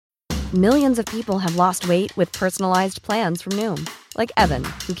Millions of people have lost weight with personalized plans from Noom. Like Evan,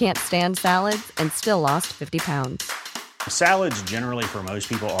 who can't stand salads and still lost 50 pounds. Salads generally for most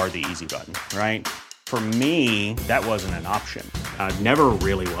people are the easy button, right? For me, that wasn't an option. I never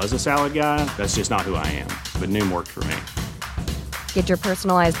really was a salad guy. That's just not who I am. But Noom worked for me. Get your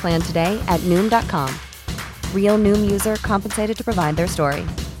personalized plan today at Noom.com. Real Noom user compensated to provide their story.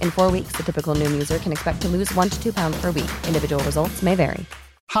 In 4 weeks, the typical Noom user can expect to lose 1 to 2 pounds per week. Individual results may vary.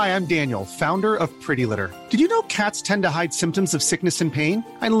 Hi, I'm Daniel, founder of Pretty Litter. Did you know cats tend to hide symptoms of sickness and pain?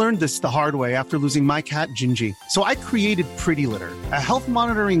 I learned this the hard way after losing my cat, Gingy. So I created Pretty Litter, a health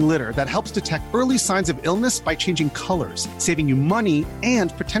monitoring litter that helps detect early signs of illness by changing colors, saving you money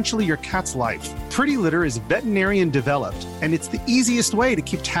and potentially your cat's life. Pretty Litter is veterinarian developed, and it's the easiest way to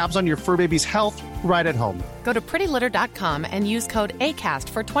keep tabs on your fur baby's health right at home. Go to prettylitter.com and use code ACAST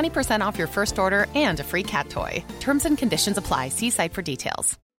for 20% off your first order and a free cat toy. Terms and conditions apply. See site for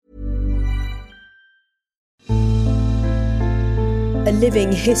details. A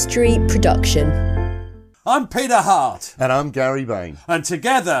Living History production. I'm Peter Hart. And I'm Gary Bain. And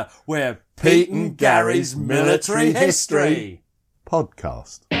together we're Pete and Gary's Military History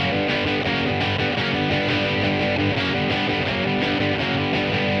Podcast.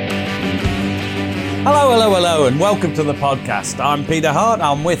 Hello, and welcome to the podcast. I'm Peter Hart.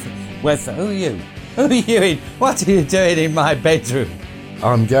 I'm with who are you? Who are you? What are you doing in my bedroom?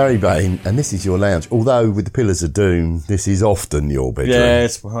 I'm Gary Bain, and this is your lounge. Although with the Pillars of Doom, this is often your bedroom.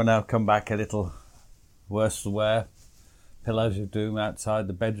 Yes, well, now come back a little worse for wear. Pillars of Doom outside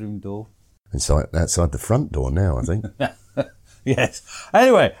the bedroom door. It's like outside the front door now, I think. Yes.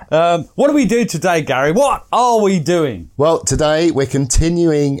 Anyway, what do we do today, Gary? What are we doing? Well, today we're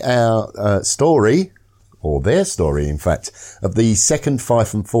continuing our story, or their story, in fact, of the 2nd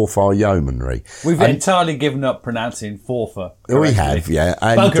Fife and Forfar Yeomanry. We've entirely given up pronouncing Forfar. We have, yeah.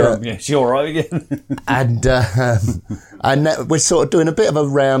 And, yes, you're right. and we're sort of doing a bit of a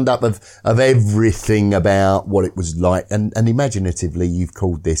roundup of everything about what it was like. And imaginatively, you've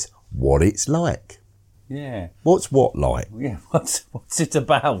called this What It's Like. Yeah. What's what like? Yeah. What's it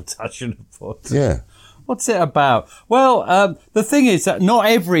about? I should have put. Yeah. What's it about? Well, the thing is that not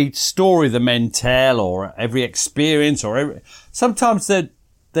every story the men tell, or every experience, sometimes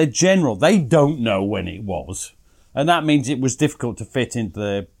they're general. They don't know when it was, and that means it was difficult to fit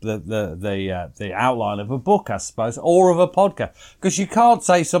into the outline of a book, I suppose, or of a podcast, because you can't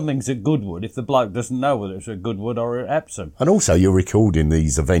say something's at Goodwood if the bloke doesn't know whether it's at Goodwood or at Epsom. And also, you're recording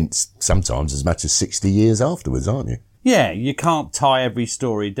these events sometimes as much as 60 years afterwards, aren't you? Yeah, you can't tie every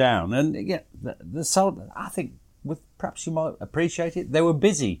story down. And yeah, I think perhaps you might appreciate it. They were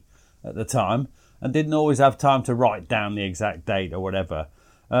busy at the time and didn't always have time to write down the exact date or whatever.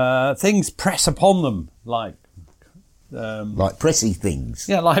 Things press upon them like pressy things.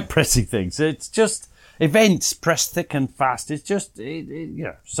 Yeah, like pressy things. It's just events press thick and fast. It's just,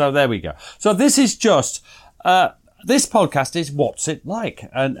 So there we go. So this is just... This podcast is What's It Like?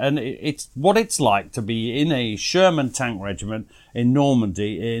 And it's what it's like to be in a Sherman tank regiment in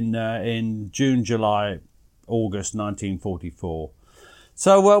Normandy in June, July, August 1944.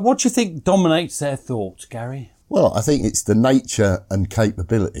 So what do you think dominates their thoughts, Gary? Well, I think it's the nature and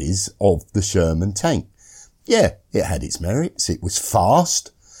capabilities of the Sherman tank. Yeah, it had its merits. It was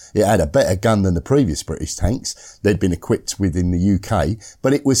fast. It had a better gun than the previous British tanks they'd been equipped with in the UK,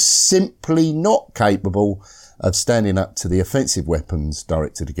 but it was simply not capable of standing up to the offensive weapons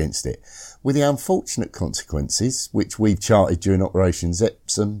directed against it, with the unfortunate consequences which we've charted during Operations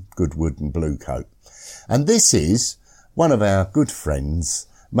Epsom, Goodwood and Bluecoat. And this is one of our good friends,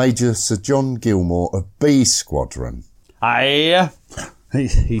 Major Sir John Gilmore of B Squadron.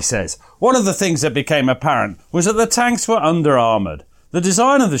 He says, one of the things that became apparent was that the tanks were under-armoured. The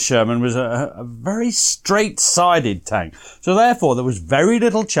design of the Sherman was a very straight-sided tank, so therefore there was very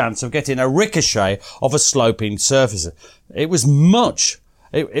little chance of getting a ricochet off a sloping surface. It was very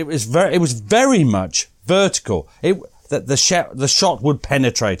much vertical. The shot would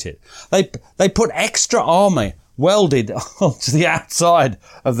penetrate it. They put extra armour welded onto the outside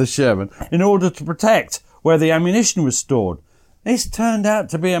of the Sherman in order to protect where the ammunition was stored. This turned out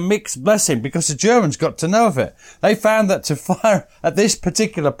to be a mixed blessing because the Germans got to know of it. They found that to fire at this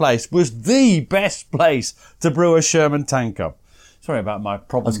particular place was the best place to brew a Sherman tank up. Sorry about my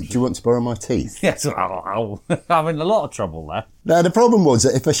problems. Do you want to borrow my teeth? Yes, I'm in a lot of trouble there. Now, the problem was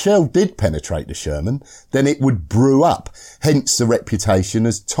that if a shell did penetrate the Sherman, then it would brew up, hence the reputation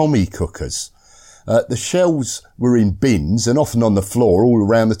as Tommy cookers. The shells were in bins and often on the floor all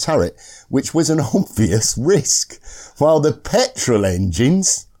around the turret, which was an obvious risk, while the petrol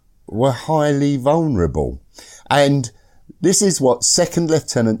engines were highly vulnerable. And This is what 2nd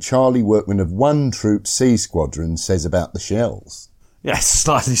Lieutenant Charlie Workman of 1 Troop C Squadron says about the shells. Yes,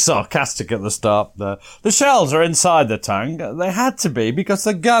 slightly sarcastic at the start there. The shells are inside the tank. They had to be because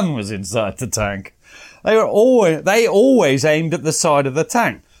the gun was inside the tank. They always aimed at the side of the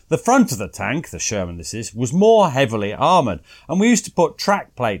tank. The front of the tank, the Sherman this is, was more heavily armoured, and we used to put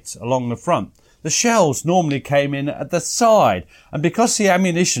track plates along the front. The shells normally came in at the side, and because the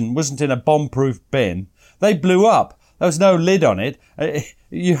ammunition wasn't in a bomb-proof bin, they blew up. There was no lid on it.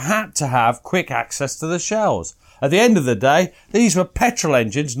 You had to have quick access to the shells. At the end of the day, these were petrol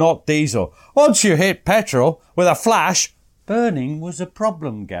engines, not diesel. Once you hit petrol with a flash, burning was a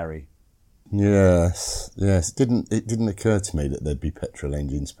problem, Gary. Yes. It didn't occur to me that there'd be petrol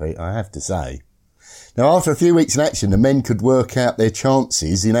engines, Pete, I have to say. Now, after a few weeks in action, the men could work out their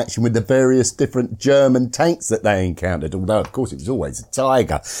chances in action with the various different German tanks that they encountered, although, of course, it was always a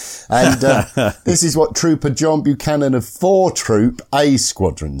Tiger. And this is what Trooper John Buchanan of 4 Troop A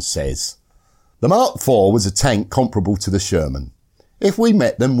Squadron says. The Mark IV was a tank comparable to the Sherman. If we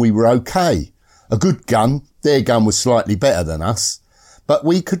met them, we were okay. A good gun, their gun was slightly better than us, but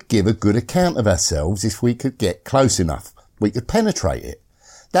we could give a good account of ourselves if we could get close enough. We could penetrate it.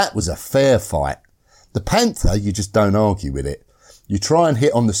 That was a fair fight. The Panther, you just don't argue with it. You try and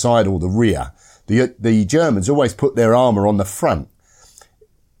hit on the side or the rear. The Germans always put their armour on the front.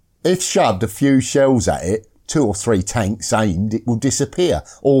 If shoved a few shells at it, 2 or 3 tanks aimed, it will disappear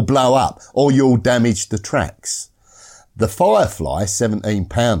or blow up or you'll damage the tracks. The Firefly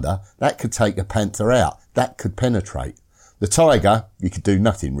 17-pounder, that could take a Panther out. That could penetrate. The Tiger, you could do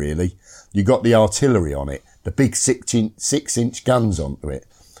nothing really. You got the artillery on it, the big 6-inch guns onto it,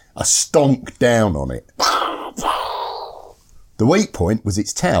 a stonk down on it. The weak point was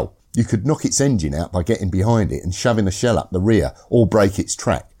its tail. You could knock its engine out by getting behind it and shoving a shell up the rear or break its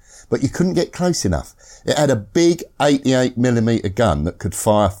track. But you couldn't get close enough. It had a big 88mm gun that could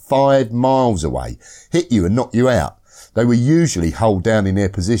fire 5 miles away, hit you and knock you out. They were usually hulled down in their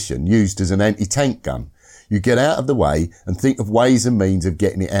position, used as an anti-tank gun. You get out of the way and think of ways and means of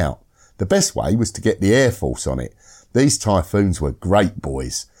getting it out. The best way was to get the Air Force on it. These Typhoons were great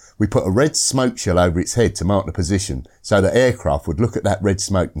boys. We put a red smoke shell over its head to mark the position, so the aircraft would look at that red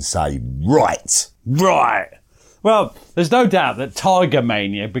smoke and say, right. Well, there's no doubt that Tiger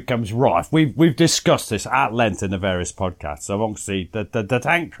mania becomes rife. We've discussed this at length in the various podcasts. So obviously the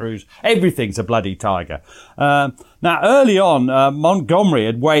tank crews, everything's a bloody Tiger. Now early on, Montgomery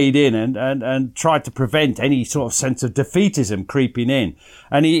had weighed in and tried to prevent any sort of sense of defeatism creeping in.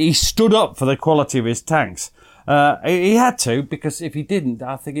 And he stood up for the quality of his tanks. He had to, because if he didn't,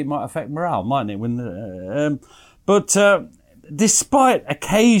 I think it might affect morale, mightn't it? Despite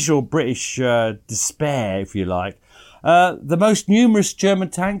occasional British despair, if you like, the most numerous German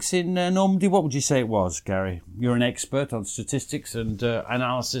tanks in Normandy, what would you say it was, Gary? You're an expert on statistics and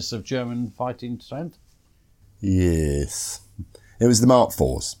analysis of German fighting strength. Yes. It was the Mark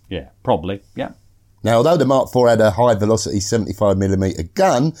IVs. Yeah, probably, yeah. Now, although the Mark IV had a high-velocity 75mm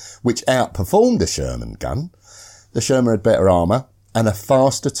gun, which outperformed the Sherman gun, the Sherman had better armour and a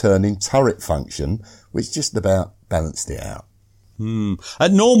faster-turning turret function, which just about balanced it out.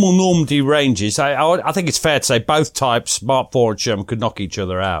 At normal Normandy ranges, I think it's fair to say both types, Mark IV and Sherman, could knock each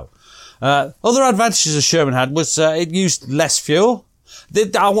other out. Other advantages the Sherman had was it used less fuel. We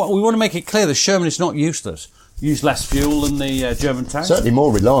want to make it clear the Sherman is not useless. It used less fuel than the German tank. Certainly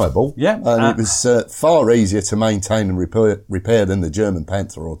more reliable. Yeah. And it was far easier to maintain and repair than the German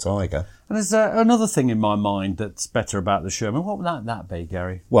Panther or Tiger. And there's another thing in my mind that's better about the Sherman. What would that be,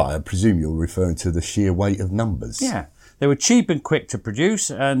 Gary? Well, I presume you're referring to the sheer weight of numbers. Yeah. They were cheap and quick to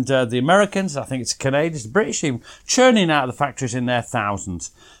produce, and the Americans, I think it's the Canadians, the British even, churning out of the factories in their thousands.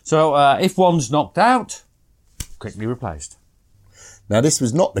 So if one's knocked out, quickly replaced. Now, this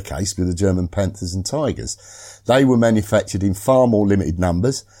was not the case with the German Panthers and Tigers. They were manufactured in far more limited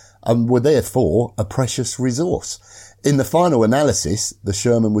numbers and were therefore a precious resource. In the final analysis, the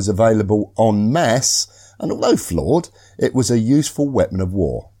Sherman was available en masse, and although flawed, it was a useful weapon of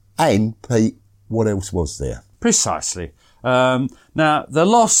war. And, Pete, what else was there? Precisely. Now, the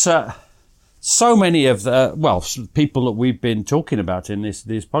loss, so many of the, people that we've been talking about in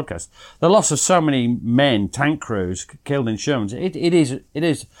these podcasts, the loss of so many men, tank crews killed in Shermans, it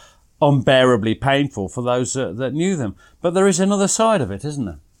is unbearably painful for those that knew them. But there is another side of it, isn't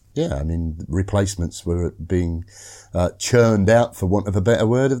there? Yeah, I mean, replacements were being churned out, for want of a better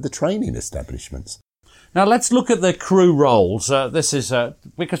word, of the training establishments. Now let's look at the crew roles. This is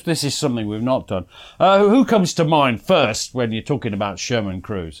because this is something we've not done. Who comes to mind first when you're talking about Sherman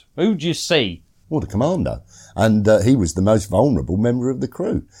crews? Who do you see? Well, the commander, and he was the most vulnerable member of the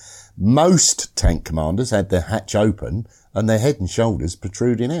crew. Most tank commanders had their hatch open and their head and shoulders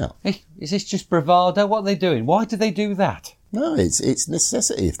protruding out. Is this just bravado? What are they doing? Why do they do that? No, it's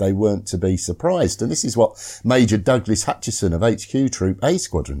necessity if they weren't to be surprised. And this is what Major Douglas Hutchison of HQ Troop A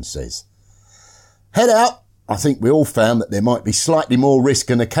Squadron says. Head out. I think we all found that there might be slightly more risk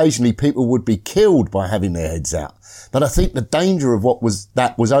and occasionally people would be killed by having their heads out. But I think the danger of was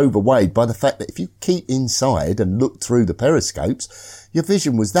overweighed by the fact that if you keep inside and look through the periscopes, your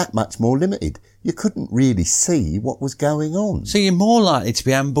vision was that much more limited. You couldn't really see what was going on. So you're more likely to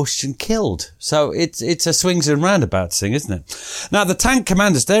be ambushed and killed. So it's a swings and roundabouts thing, isn't it? Now, the tank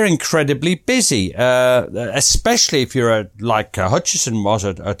commanders, they're incredibly busy, especially if you're like Hutchison was,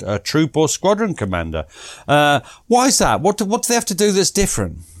 a troop or squadron commander. Why is that? What do they have to do that's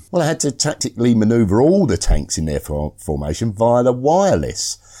different? Well, I had to tactically manoeuvre all the tanks in their formation via the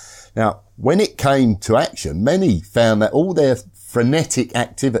wireless. Now, when it came to action, many found that all their frenetic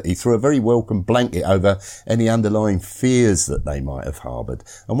activity threw a very welcome blanket over any underlying fears that they might have harboured.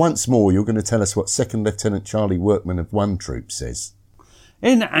 And once more, you're going to tell us what Second Lieutenant Charlie Workman of One Troop says.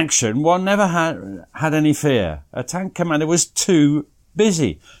 In action, one never had any fear. A tank commander was too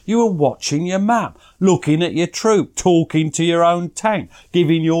busy. You were watching your map, looking at your troop, talking to your own tank,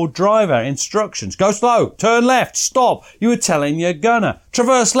 giving your driver instructions. Go slow, turn left, stop. You were telling your gunner,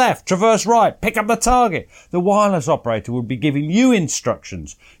 traverse left, traverse right, pick up the target. The wireless operator would be giving you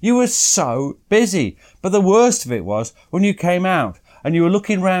instructions. You were so busy. But the worst of it was when you came out and you were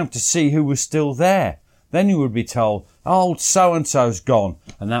looking round to see who was still there. Then you would be told, oh, so-and-so's gone.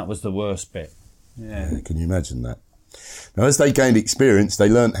 And that was the worst bit. Yeah. Can you imagine that? Now, as they gained experience, they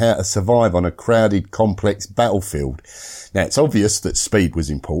learnt how to survive on a crowded, complex battlefield. Now, it's obvious that speed was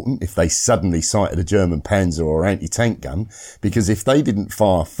important if they suddenly sighted a German Panzer or anti-tank gun, because if they didn't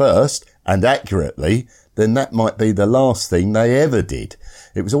fire first and accurately, then that might be the last thing they ever did.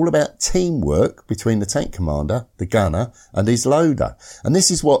 It was all about teamwork between the tank commander, the gunner, and his loader. And this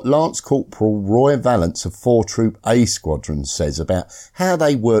is what Lance Corporal Roy Vallance of 4 Troop A Squadron says about how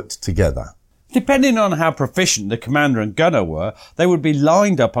they worked together. Depending on how proficient the commander and gunner were, they would be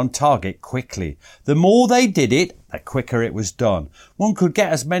lined up on target quickly. The more they did it, the quicker it was done. One could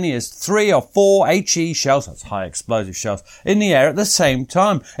get as many as 3 or 4 HE shells, that's high explosive shells, in the air at the same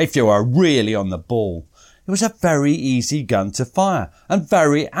time, if you were really on the ball. It was a very easy gun to fire, and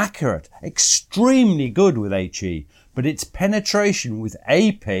very accurate, extremely good with HE, but its penetration with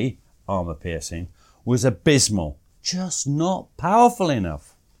AP, armour piercing, was abysmal, just not powerful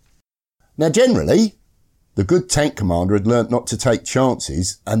enough. Now, generally, the good tank commander had learnt not to take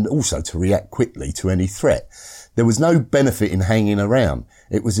chances and also to react quickly to any threat. There was no benefit in hanging around.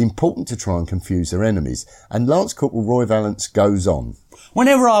 It was important to try and confuse their enemies. And Lance Corporal Roy Vallance goes on.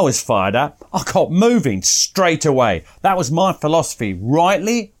 Whenever I was fired at, I got moving straight away. That was my philosophy,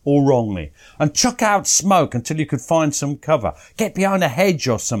 rightly or wrongly. And chuck out smoke until you could find some cover. Get behind a hedge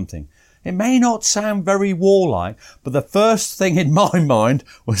or something. It may not sound very warlike, but the first thing in my mind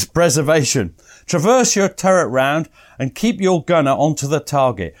was preservation. Traverse your turret round and keep your gunner onto the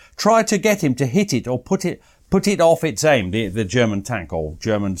target. Try to get him to hit it or put it off its aim, the German tank or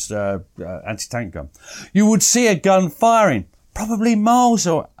German's anti-tank gun. You would see a gun firing, probably miles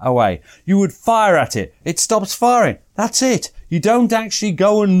away. You would fire at it. It stops firing. That's it. You don't actually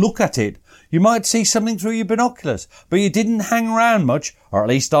go and look at it. You might see something through your binoculars, but you didn't hang around much, or at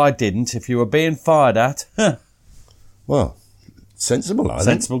least I didn't, if you were being fired at. Well, sensible, I think.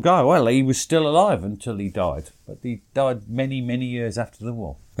 Sensible guy. Well, he was still alive until he died, but he died many, many years after the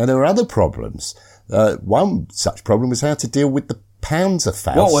war. Now, there were other problems. One such problem was how to deal with the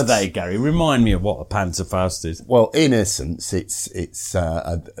Panzerfaust. What were they, Gary? Remind me of what a Panzerfaust is. Well, in essence, it's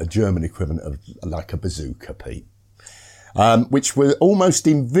a German equivalent of like a bazooka, Pete, which were almost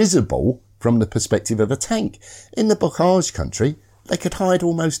invisible from the perspective of a tank. In the Bocage country, they could hide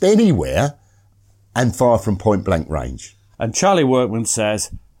almost anywhere and fire from point-blank range. And Charlie Workman says,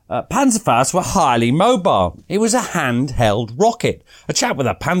 Panzerfausts were highly mobile. It was a handheld rocket. A chap with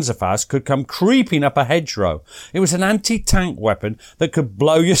a Panzerfaust could come creeping up a hedgerow. It was an anti-tank weapon that could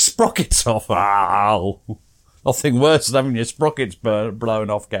blow your sprockets off. Ow! Nothing worse than having your sprockets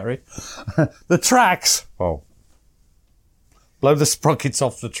blown off, Gary. The tracks. Oh. Blow the sprockets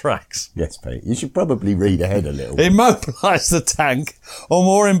off the tracks. Yes, Pete. You should probably read ahead a little. Immobilise the tank, or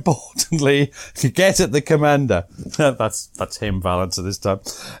more importantly, get at the commander. That's him, Vallance, at this time.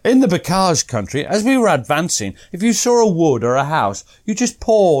 In the Bocage country, as we were advancing, if you saw a wood or a house, you just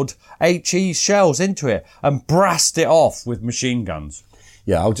poured HE shells into it and brast it off with machine guns.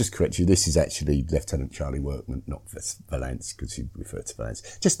 Yeah, I'll just correct you. This is actually Lieutenant Charlie Workman, not Vallance, because you referred to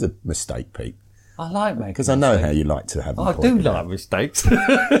Vallance. Just a mistake, Pete. I like making Because I know how you like to have them I do pointed like out. mistakes.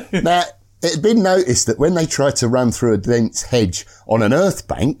 Now, it had been noticed that when they tried to run through a dense hedge on an earth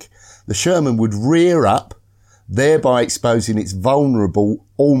bank, the Sherman would rear up, thereby exposing its vulnerable,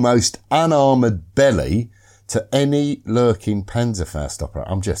 almost unarmoured belly to any lurking Panzerfaust operator.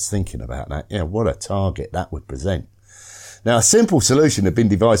 I'm just thinking about that. Yeah, what a target that would present. Now, a simple solution had been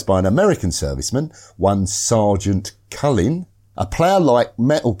devised by an American serviceman, one Sergeant Cullin, a plough-like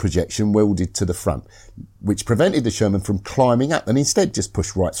metal projection welded to the front, which prevented the Sherman from climbing up and instead just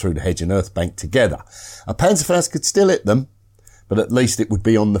pushed right through the hedge and earth bank together. A Panzerfaust could still hit them, but at least it would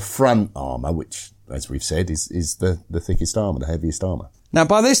be on the front armour, which, as we've said, is the thickest armour, the heaviest armour. Now,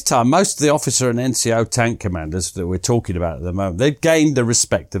 by this time, most of the officer and NCO tank commanders that we're talking about at the moment, they'd gained the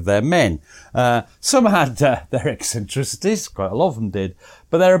respect of their men. Some had their eccentricities, quite a lot of them did,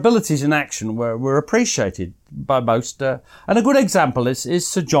 but their abilities in action were appreciated by most. And a good example is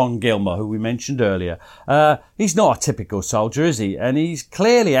Sir John Gilmour, who we mentioned earlier. He's not a typical soldier, is he? And he's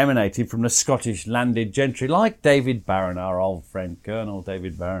clearly emanating from the Scottish landed gentry, like David Barron, our old friend, Colonel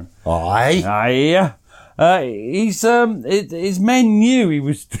David Barron. Aye. Aye. His men knew he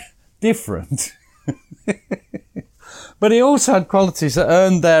was different. But he also had qualities that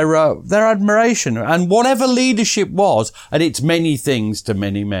earned their admiration. And whatever leadership was, and it's many things to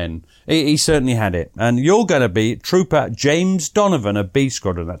many men, he certainly had it. And you're going to be Trooper James Donovan of B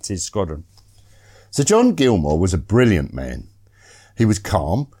Squadron. That's his squadron. Sir John Gilmour was a brilliant man. He was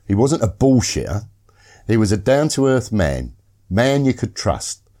calm. He wasn't a bullshitter. He was a down-to-earth man you could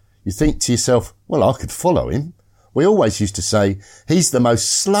trust. You think to yourself, well, I could follow him. We always used to say, he's the most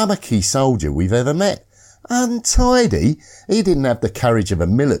slummocky soldier we've ever met. Untidy. He didn't have the courage of a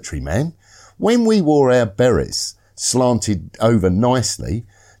military man. When we wore our berets slanted over nicely,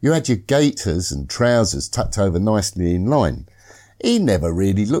 you had your gaiters and trousers tucked over nicely in line. He never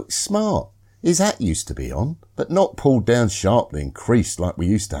really looked smart. His hat used to be on, but not pulled down sharply and creased like we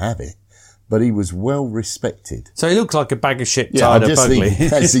used to have it. But he was well respected. So he looks like a bag of shit Yeah, I tied up just ugly.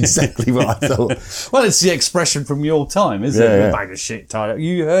 think that's exactly what I thought. Well, it's the expression from your time, isn't Yeah, it? yeah. A bag of shit tied up.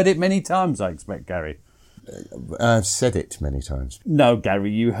 You heard it many times, I expect, Gary. I've said it many times. No,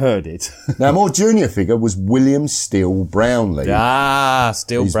 Gary, you heard it. Now, a more junior figure was William Steele Brownlee.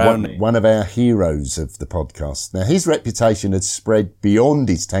 Still He's Brownlee. one of our heroes of the podcast. Now, his reputation had spread beyond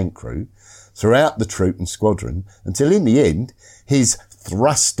his tank crew, throughout the troop and squadron, until in the end, his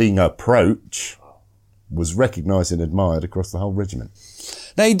thrusting approach was recognised and admired across the whole regiment.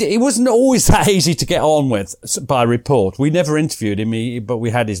 Now, he wasn't always that easy to get on with by report. We never interviewed him, but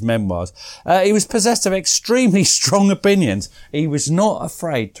we had his memoirs. He was possessed of extremely strong opinions. He was not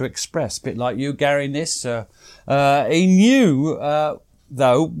afraid to express, a bit like you, Gary, in this. He knew,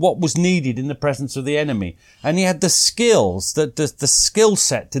 though, what was needed in the presence of the enemy. And he had the skills, the skill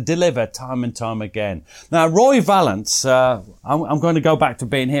set to deliver time and time again. Now, Roy Vallance, I'm going to go back to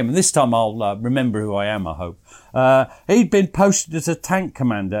being him, and this time I'll remember who I am, I hope. He'd been posted as a tank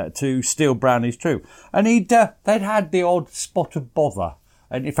commander to Steele Brownlee's troop, and they'd had the odd spot of bother.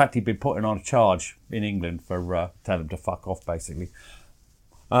 And in fact, he'd been putting on a charge in England for telling them to fuck off, basically.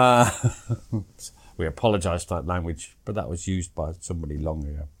 We apologise for that language, but that was used by somebody long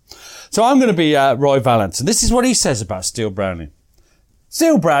ago. So I'm going to be Roy Vallance, and this is what he says about Steele Brownlee.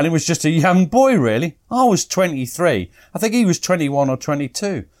 Steele Brownlee was just a young boy, really. I was 23. I think he was 21 or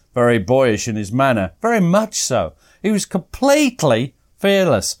 22. Very boyish in his manner, very much so. He was completely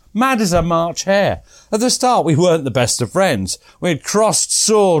fearless, mad as a March hare. At the start, we weren't the best of friends. We had crossed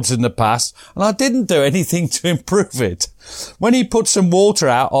swords in the past, and I didn't do anything to improve it. When he put some water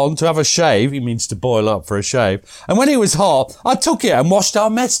out on to have a shave, he means to boil up for a shave, and when it was hot, I took it and washed our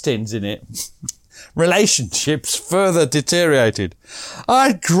mess tins in it. Relationships further deteriorated. I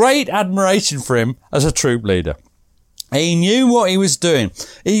had great admiration for him as a troop leader. He knew what he was doing.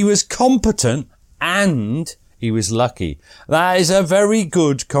 He was competent and he was lucky. That is a very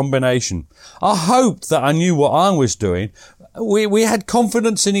good combination. I hoped that I knew what I was doing. We had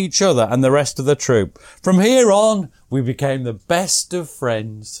confidence in each other and the rest of the troop. From here on, we became the best of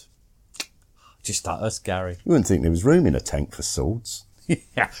friends. Just like us, Gary. You wouldn't think there was room in a tank for swords.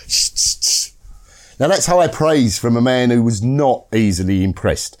 Yeah. Now, that's high praise from a man who was not easily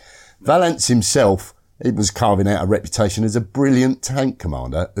impressed. Vallance himself, it was carving out a reputation as a brilliant tank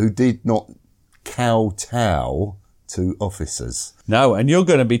commander who did not kowtow to officers. No, and you're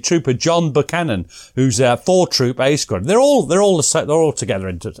going to be Trooper John Buchanan, who's 4 Troop A Squadron. They're all together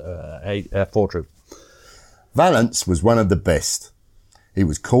into 4 Troop. Vallance was one of the best. He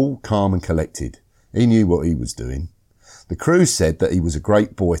was cool, calm and collected. He knew what he was doing. The crew said that he was a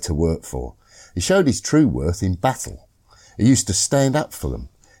great boy to work for. He showed his true worth in battle. He used to stand up for them.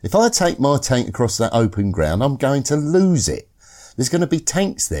 If I take my tank across that open ground, I'm going to lose it. There's going to be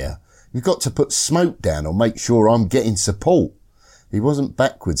tanks there. You've got to put smoke down or make sure I'm getting support. He wasn't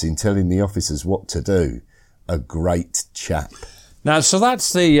backwards in telling the officers what to do. A great chap. Now, so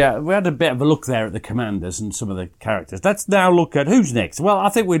that's we had a bit of a look there at the commanders and some of the characters. Let's now look at who's next. Well, I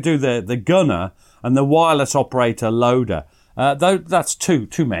think we'll do the gunner and the wireless operator loader. Though that's two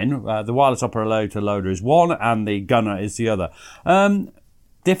men. The wireless operator loader is one and the gunner is the other.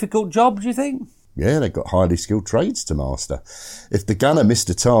 Difficult job, do you think? Yeah, they've got highly skilled trades to master. If the gunner missed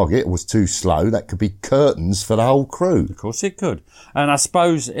a target or was too slow, that could be curtains for the whole crew. Of course it could. And I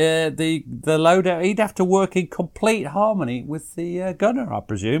suppose the loader, he'd have to work in complete harmony with the gunner, I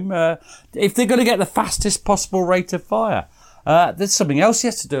presume, if they're going to get the fastest possible rate of fire. There's something else he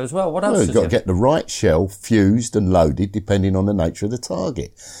has to do as well. What else? You've got to get the right shell fused and loaded depending on the nature of the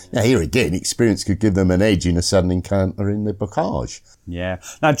target. Now, here again, experience could give them an edge in a sudden encounter in the bocage. Yeah.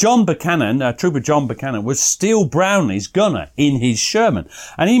 Now, John Buchanan, Trooper John Buchanan, was Steele Brownlie's gunner in his Sherman,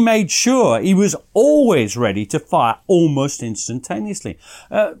 and he made sure he was always ready to fire almost instantaneously.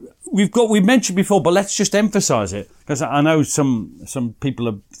 We've mentioned before, but let's just emphasise it, because I know some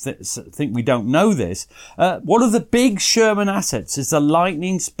people think we don't know this. One of the big Sherman assets is the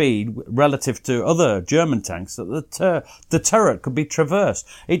lightning speed relative to other German tanks that the turret could be traversed.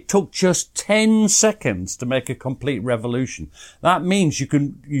 It took just 10 seconds to make a complete revolution. That means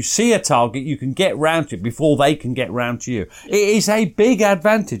you see a target, you can get round to it before they can get round to you. It is a big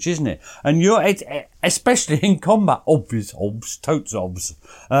advantage, isn't it? And especially in combat, totes obs.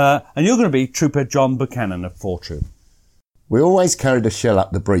 And you're going to be Trooper John Buchanan of 4 Troop. We always carried a shell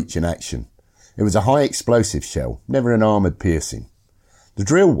up the breach in action. It was a high explosive shell, never an armoured piercing. The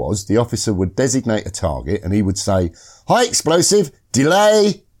drill was the officer would designate a target and he would say, "High explosive,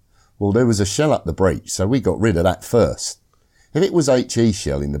 delay." Well, there was a shell up the breach, so we got rid of that first. If it was HE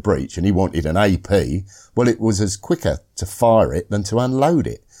shell in the breach and he wanted an AP, well, it was as quicker to fire it than to unload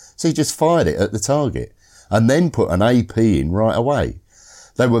it. So he just fired it at the target and then put an AP in right away.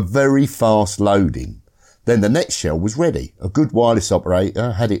 They were very fast loading. Then the next shell was ready. A good wireless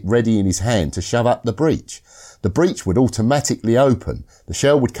operator had it ready in his hand to shove up the breach. The breach would automatically open. The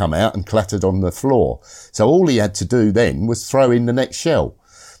shell would come out and clattered on the floor. So all he had to do then was throw in the next shell.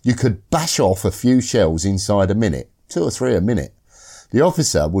 You could bash off a few shells inside a minute, 2 or 3 a minute. The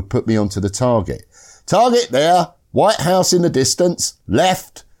officer would put me onto the target. "Target there, White House in the distance,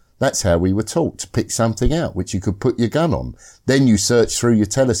 left." That's how we were taught to pick something out which you could put your gun on. Then you searched through your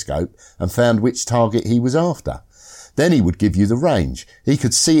telescope and found which target he was after. Then he would give you the range. He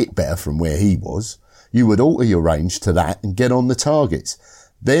could see it better from where he was. You would alter your range to that and get on the targets.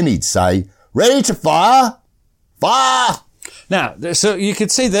 Then he'd say, "Ready to fire? Fire!" Now, so you can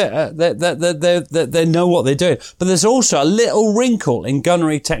see that they know what they're doing. But there's also a little wrinkle in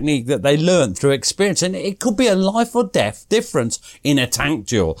gunnery technique that they learn through experience. And it could be a life or death difference in a tank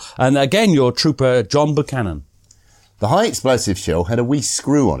duel. And again, your Trooper John Buchanan. The high explosive shell had a wee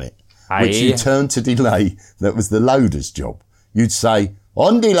screw on it, which you turned to delay. That was the loader's job. You'd say,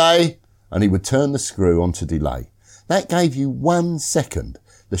 "On delay," and he would turn the screw onto delay. That gave you 1 second.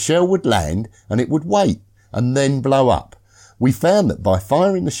 The shell would land and it would wait and then blow up. We found that by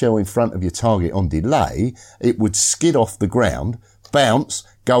firing the shell in front of your target on delay, it would skid off the ground, bounce,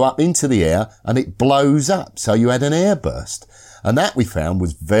 go up into the air, and it blows up. So you had an air burst. And that we found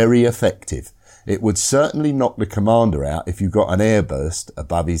was very effective. It would certainly knock the commander out if you got an air burst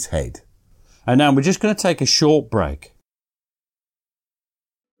above his head. And now we're just going to take a short break.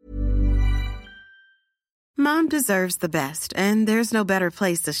 Mom deserves the best, and there's no better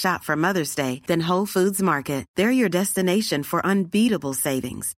place to shop for Mother's Day than Whole Foods Market. They're your destination for unbeatable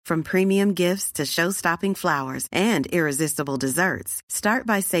savings, from premium gifts to show-stopping flowers and irresistible desserts. Start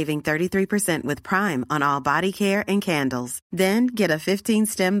by saving 33% with Prime on all body care and candles. Then get a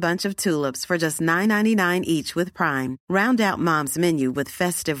 15-stem bunch of tulips for just $9.99 each with Prime. Round out Mom's menu with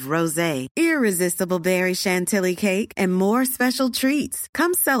festive rosé, irresistible berry chantilly cake, and more special treats.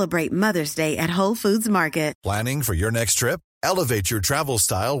 Come celebrate Mother's Day at Whole Foods Market. Planning for your next trip? Elevate your travel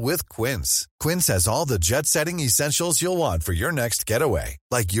style with Quince. Quince has all the jet-setting essentials you'll want for your next getaway,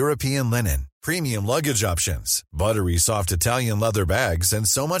 like European linen, premium luggage options, buttery soft Italian leather bags, and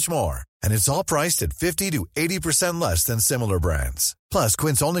so much more. And it's all priced at 50 to 80% less than similar brands. Plus,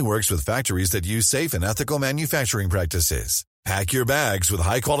 Quince only works with factories that use safe and ethical manufacturing practices. Pack your bags with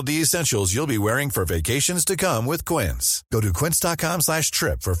high-quality essentials you'll be wearing for vacations to come with Quince. Go to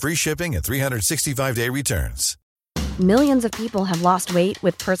quince.com/trip for free shipping and 365-day returns. Millions of people have lost weight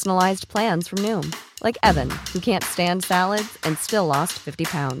with personalized plans from Noom. Like Evan, who can't stand salads and still lost 50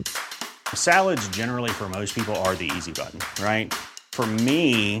 pounds. Salads generally for most people are the easy button, right? For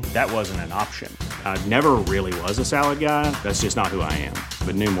me, that wasn't an option. I never really was a salad guy. That's just not who I am.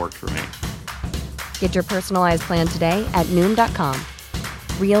 But Noom worked for me. Get your personalized plan today at Noom.com.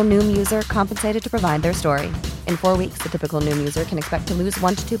 Real Noom user compensated to provide their story. In 4 weeks, the typical Noom user can expect to lose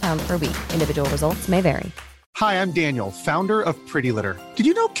 1 to 2 pounds per week. Individual results may vary. Hi, I'm Daniel, founder of Pretty Litter. Did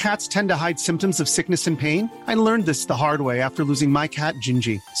you know cats tend to hide symptoms of sickness and pain? I learned this the hard way after losing my cat,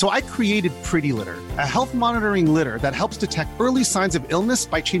 Gingy. So I created Pretty Litter, a health monitoring litter that helps detect early signs of illness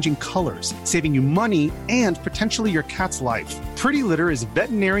by changing colors, saving you money and potentially your cat's life. Pretty Litter is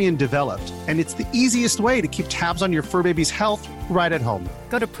veterinarian developed, and it's the easiest way to keep tabs on your fur baby's health right at home.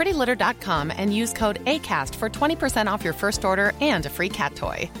 Go to prettylitter.com and use code ACAST for 20% off your first order and a free cat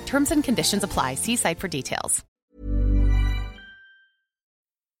toy. Terms and conditions apply. See site for details.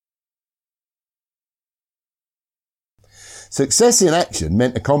 Success in action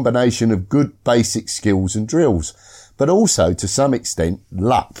meant a combination of good basic skills and drills, but also, to some extent,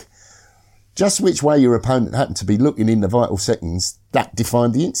 luck. Just which way your opponent happened to be looking in the vital seconds, that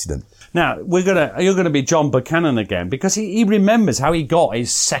defined the incident. Now, you're gonna be John Buchanan again, because he remembers how he got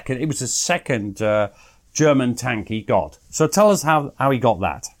his second, it was the second German tank he got. So tell us how he got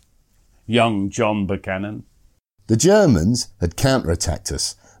that. Young John Buchanan. The Germans had counterattacked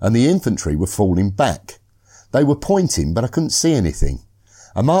us, and the infantry were falling back. They were pointing, but I couldn't see anything.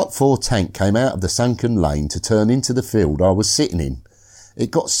 A Mark IV tank came out of the sunken lane to turn into the field I was sitting in. It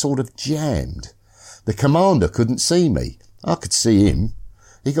got sort of jammed. The commander couldn't see me. I could see him.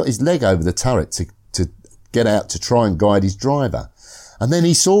 He got his leg over the turret to get out to try and guide his driver. And then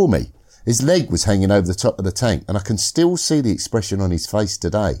he saw me. His leg was hanging over the top of the tank, and I can still see the expression on his face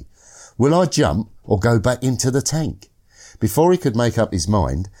today. Will I jump or go back into the tank? Before he could make up his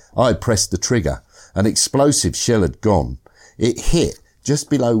mind, I had pressed the trigger. An explosive shell had gone. It hit just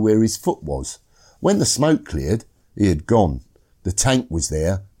below where his foot was. When the smoke cleared, he had gone. The tank was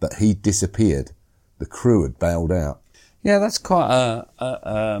there, but he'd disappeared. The crew had bailed out. Yeah, that's quite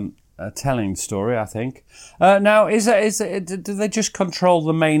a telling story, I think. Now, do they just control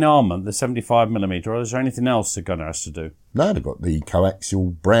the main armament, the 75mm, or is there anything else the gunner has to do? No, they've got the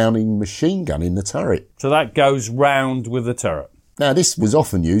coaxial Browning machine gun in the turret. So that goes round with the turret. Now, this was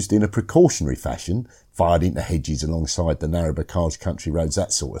often used in a precautionary fashion, fired into hedges alongside the narrow bocage country roads,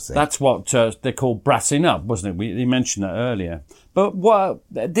 that sort of thing. That's what they called brassing up, wasn't it? You mentioned that earlier. But what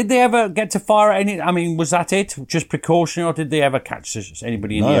did they ever get to fire at any? I mean, was that it? Just precautionary, or did they ever catch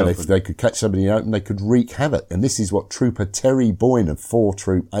anybody in the open? No, if they could catch somebody in the open, they could wreak havoc. And this is what Trooper Terry Boyne of 4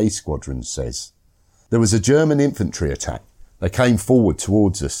 Troop A Squadron says. There was a German infantry attack. They came forward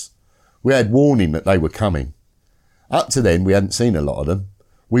towards us. We had warning that they were coming. Up to then, we hadn't seen a lot of them.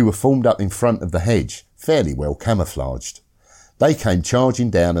 We were formed up in front of the hedge, fairly well camouflaged. They came charging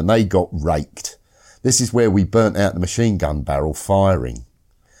down and they got raked. This is where we burnt out the machine gun barrel firing.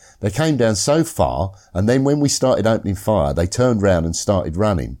 They came down so far, and then when we started opening fire, they turned round and started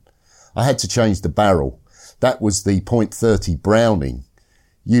running. I had to change the barrel. That was the .30 Browning.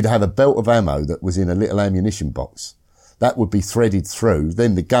 You'd have a belt of ammo that was in a little ammunition box. That would be threaded through,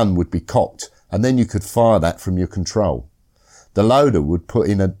 then the gun would be cocked, and then you could fire that from your control. The loader would put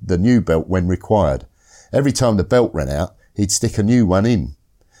in the new belt when required. Every time the belt ran out, he'd stick a new one in.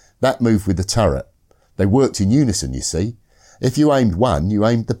 That moved with the turret. They worked in unison, you see. If you aimed one, you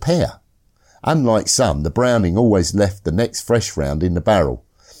aimed the pair. Unlike some, the Browning always left the next fresh round in the barrel.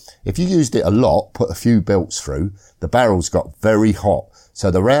 If you used it a lot, put a few belts through, the barrels got very hot, so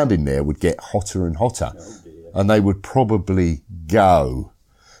the round in there would get hotter and hotter, and they would probably go.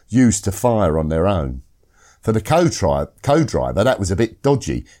 Used to fire on their own. For the co-driver, that was a bit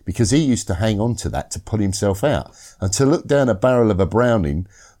dodgy because he used to hang on to that to pull himself out. And to look down a barrel of a Browning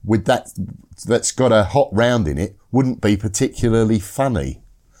with that's got a hot round in it wouldn't be particularly funny.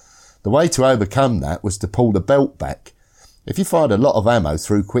 The way to overcome that was to pull the belt back. If you fired a lot of ammo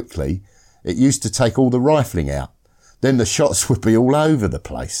through quickly, it used to take all the rifling out. Then the shots would be all over the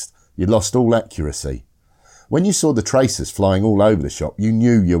place. You lost all accuracy. When you saw the tracers flying all over the shop, you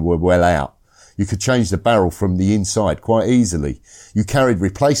knew you were well out. You could change the barrel from the inside quite easily. You carried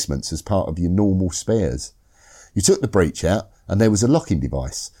replacements as part of your normal spares. You took the breech out and there was a locking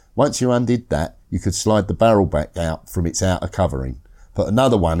device. Once you undid that, you could slide the barrel back out from its outer covering. Put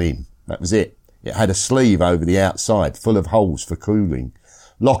another one in. That was it. It had a sleeve over the outside full of holes for cooling.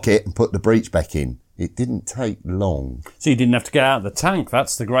 Lock it and put the breech back in. It didn't take long. So you didn't have to get out of the tank.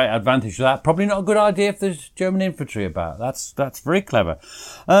 That's the great advantage of that. Probably not a good idea if there's German infantry about. That's very clever.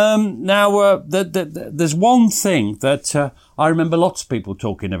 There's one thing that I remember lots of people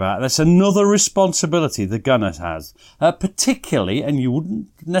talking about. That's another responsibility the gunner has, particularly, and you wouldn't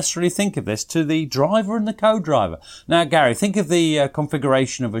necessarily think of this, to the driver and the co-driver. Now, Gary, think of the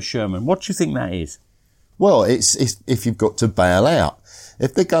configuration of a Sherman. What do you think that is? Well, it's if you've got to bail out.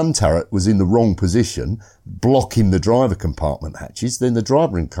 If the gun turret was in the wrong position, blocking the driver compartment hatches, then the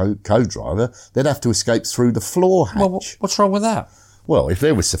driver and co-driver, they'd have to escape through the floor hatch. Well, what's wrong with that? Well, if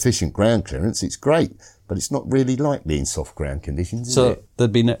there was sufficient ground clearance, it's great, but it's not really likely in soft ground conditions, is it? So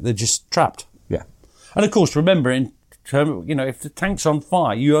they're just trapped. Yeah. And of course, remember, if the tank's on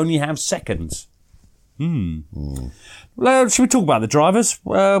fire, you only have seconds. Well, should we talk about the drivers?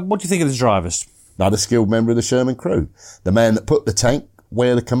 What do you think of the drivers? Another skilled member of the Sherman crew. The man that put the tank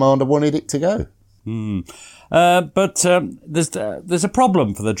where the commander wanted it to go. But there's a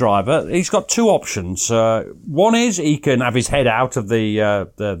problem for the driver. He's got two options. One is he can have his head out of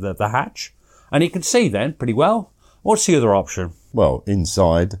the hatch, and he can see then pretty well. What's the other option? Well,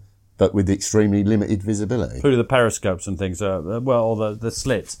 inside, but with extremely limited visibility. Through the periscopes and things, or the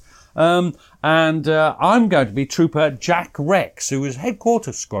slits. And I'm going to be Trooper Jack Rex, who was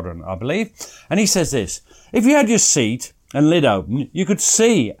headquarters squadron, I believe. And he says this: if you had your seat and lid open, you could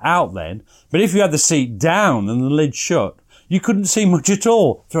see out then, but if you had the seat down and the lid shut, you couldn't see much at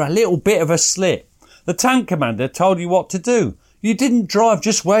all through a little bit of a slit. The tank commander told you what to do. You didn't drive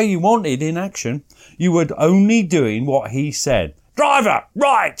just where you wanted in action. You were only doing what he said. Driver,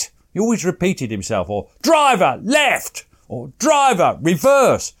 right! He always repeated himself, or driver, left! Or driver,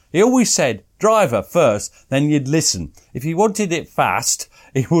 reverse! He always said driver first, then you'd listen. If he wanted it fast,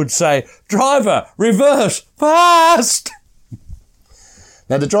 he would say, driver, reverse, fast!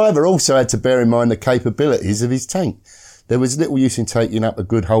 Now, the driver also had to bear in mind the capabilities of his tank. There was little use in taking up a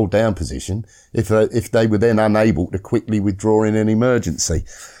good hold-down position if they were then unable to quickly withdraw in an emergency.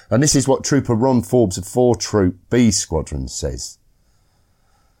 And this is what Trooper Ron Forbes of 4 Troop B Squadron says.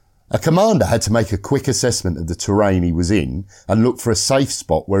 A commander had to make a quick assessment of the terrain he was in and look for a safe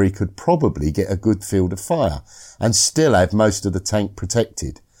spot where he could probably get a good field of fire and still have most of the tank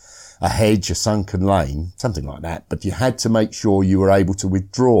protected. A hedge, a sunken lane, something like that, but you had to make sure you were able to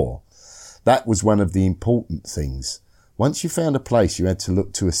withdraw. That was one of the important things. Once you found a place, you had to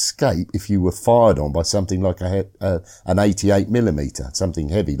look to escape if you were fired on by something like an 88mm, something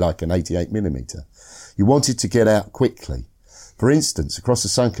heavy like an 88mm. You wanted to get out quickly. For instance, across a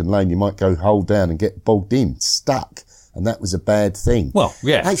sunken lane, you might go hold down and get bogged in, stuck, and that was a bad thing. Well,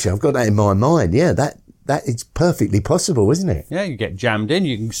 yeah. Actually, I've got that in my mind. Yeah, that is perfectly possible, isn't it? Yeah, you get jammed in,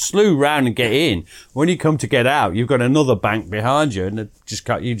 you can slew round and get in. When you come to get out, you've got another bank behind you, and you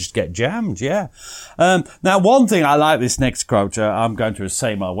just get jammed, yeah. Now, one thing I like this next quote, I'm going to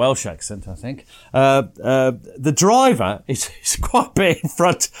say my Welsh accent, I think. The driver is quite a bit in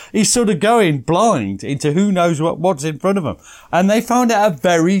front. He's sort of going blind into who knows what's in front of him. And they found it a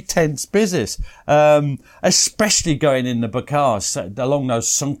very tense business, especially going in the Bacars along those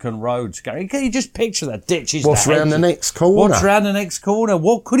sunken roads. Can you just picture that? Ditches. What's round the next corner? What's round the next corner?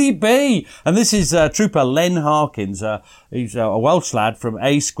 What could he be? And this is Trooper Len Harkins. He's a Welsh lad from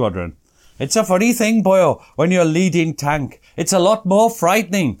A Squadron. It's a funny thing, Boyle, when you're leading tank. It's a lot more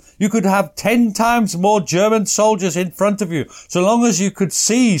frightening. You could have 10 times more German soldiers in front of you, so long as you could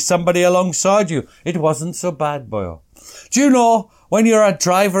see somebody alongside you. It wasn't so bad, Boyle. Do you know, when you're a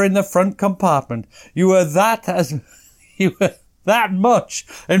driver in the front compartment, you were that much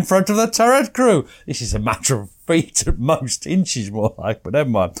in front of the turret crew. This is a matter of feet at most, inches more like, but never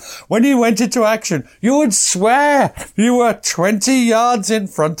mind. When you went into action, you would swear you were 20 yards in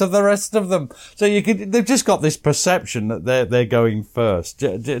front of the rest of them. So they've just got this perception that they're going first.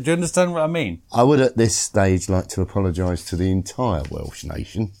 Do you understand what I mean? I would at this stage like to apologise to the entire Welsh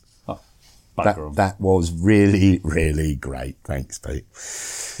nation. That was really, really great. Thanks, Pete.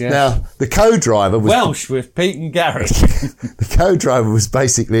 Yeah. Now, the co-driver was... Welsh with Pete and Gary. The co-driver was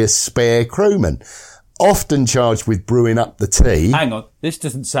basically a spare crewman, often charged with brewing up the tea. Hang on, this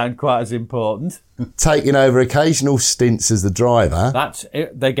doesn't sound quite as important. Taking over occasional stints as the driver.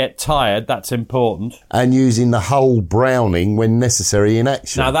 They get tired, that's important. And using the hull browning when necessary in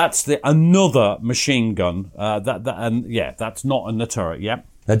action. Now, that's another machine gun. That's not in the turret, yeah.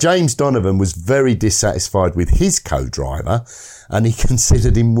 Now, James Donovan was very dissatisfied with his co-driver, and he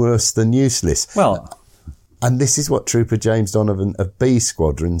considered him worse than useless. Well, and this is what Trooper James Donovan of B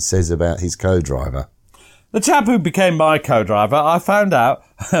Squadron says about his co-driver. The chap who became my co-driver, I found out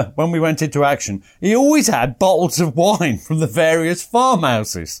when we went into action, he always had bottles of wine from the various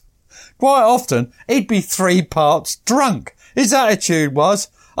farmhouses. quite often he'd be 3 parts drunk. His attitude was,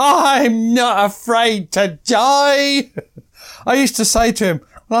 I'm not afraid to die. I used to say to him,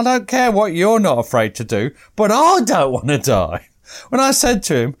 well, I don't care what you're not afraid to do, but I don't want to die. When I said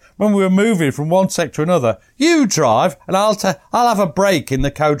to him, when we were moving from one sector to another, you drive and I'll have a break in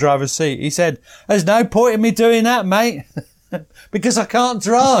the co-driver's seat. He said, there's no point in me doing that, mate, because I can't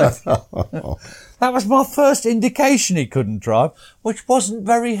drive. That was my first indication he couldn't drive, which wasn't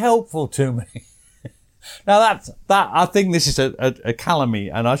very helpful to me. Now I think this is a calumny,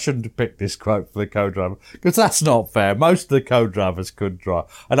 and I shouldn't have picked this quote for the co-driver, because that's not fair. Most of the co-drivers could drive.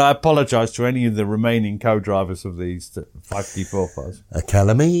 And I apologise to any of the remaining co-drivers of these 54 A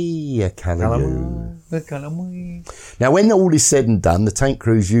calumny, a calumny. A calumny. Now, when all is said and done, the tank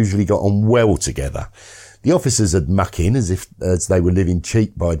crews usually got on well together. The officers would muck in as they were living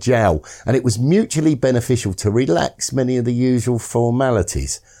cheek by jowl, and it was mutually beneficial to relax many of the usual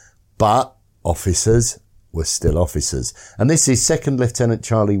formalities. But officers were still officers. And this is Second Lieutenant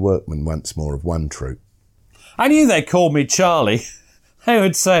Charlie Workman once more of one troop. I knew they called me Charlie. They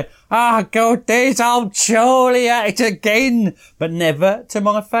would say, God, there's old Charlie at it again. But never to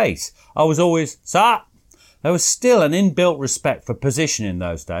my face. I was always, sir. There was still an inbuilt respect for position in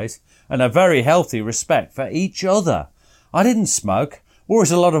those days, and a very healthy respect for each other. I didn't smoke.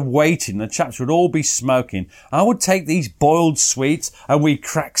 Always a lot of waiting. The chaps would all be smoking. I would take these boiled sweets and we'd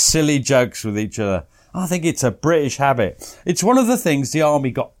crack silly jokes with each other. I think it's a British habit. It's one of the things the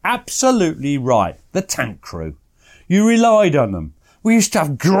army got absolutely right. The tank crew. You relied on them. We used to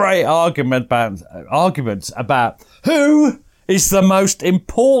have great arguments about who is the most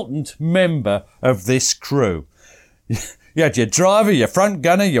important member of this crew. You had your driver, your front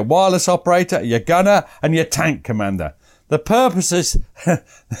gunner, your wireless operator, your gunner, and your tank commander. The purposes,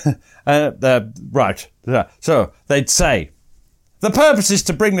 so they'd say, the purpose is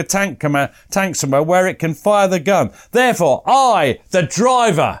to bring the tank somewhere where it can fire the gun. Therefore, I, the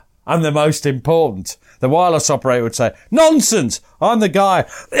driver, am the most important. The wireless operator would say, nonsense, I'm the guy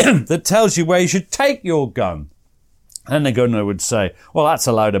that tells you where you should take your gun. And the gunner would say, well, that's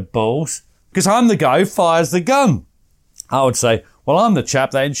a load of balls, because I'm the guy who fires the gun. I would say, well, I'm the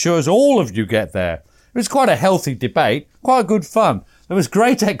chap that ensures all of you get there. It was quite a healthy debate, quite good fun. There was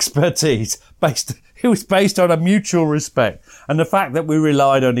great expertise. It was based on a mutual respect and the fact that we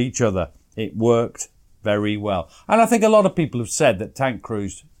relied on each other. It worked very well. And I think a lot of people have said that tank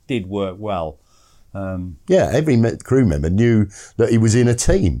crews did work well. Every crew member knew that he was in a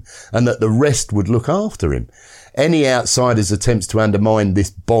team and that the rest would look after him. Any outsider's attempts to undermine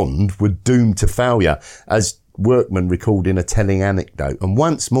this bond were doomed to failure, as Workman recalled in a telling anecdote. And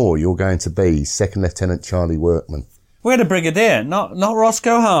once more, you're going to be Second Lieutenant Charlie Workman. We had a brigadier, not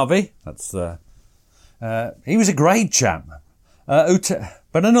Roscoe Harvey. He was a great chap.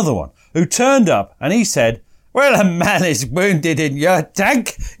 But another one who turned up and he said, well, a man is wounded in your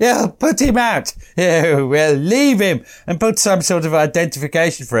tank. You'll put him out. You will leave him and put some sort of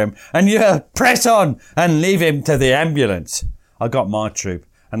identification for him, and you'll press on and leave him to the ambulance. I got my troop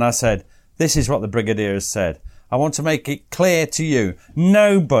and I said, this is what the brigadier has said. I want to make it clear to you,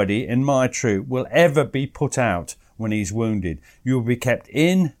 nobody in my troop will ever be put out when he's wounded. You will be kept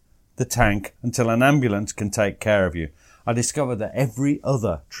in the tank until an ambulance can take care of you. I discovered that every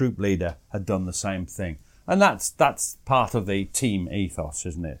other troop leader had done the same thing. And that's part of the team ethos,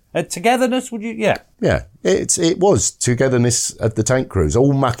 isn't it? Togetherness, would you? Yeah. Yeah, it was togetherness of the tank crews,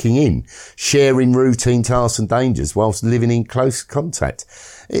 all mucking in, sharing routine tasks and dangers whilst living in close contact.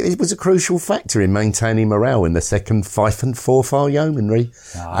 It was a crucial factor in maintaining morale in the 2nd Fife and Forfar Yeomanry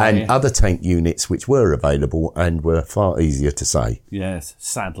and other tank units which were available and were far easier to say. Yes,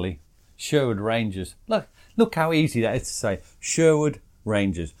 sadly. Sherwood Rangers. Look how easy that is to say. Sherwood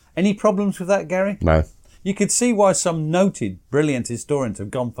Rangers. Any problems with that, Gary? No. You could see why some noted, brilliant historians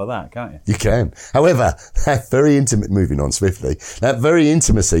have gone for that, can't you? You can. However, moving on swiftly, that very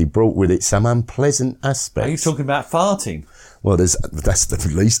intimacy brought with it some unpleasant aspects. Are you talking about farting? Well, that's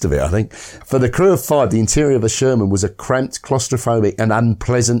the least of it, I think. For the crew of 5, the interior of a Sherman was a cramped, claustrophobic and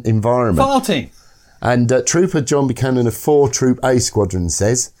unpleasant environment. Farting! And Trooper John Buchanan of 4 Troop A Squadron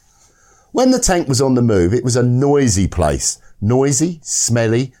says, when the tank was on the move, it was a noisy place. Noisy,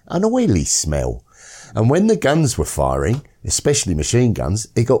 smelly, an oily smell. And when the guns were firing, especially machine guns,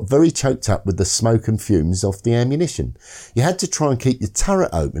 it got very choked up with the smoke and fumes off the ammunition. You had to try and keep your turret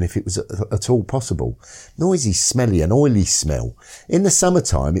open if it was at all possible. Noisy, smelly and oily smell. In the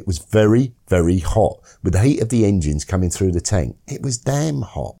summertime, it was very, very hot, with the heat of the engines coming through the tank. It was damn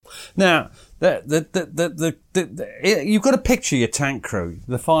hot. Now, you've got to picture your tank crew,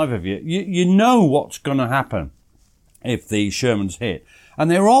 the 5 of you. You know what's going to happen if the Sherman's hit.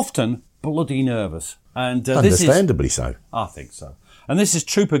 And they're often bloody nervous. And understandably so. I think so. And this is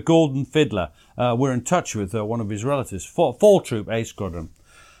Trooper Gordon Fiddler. We're in touch with one of his relatives, 4 Troop A Squadron.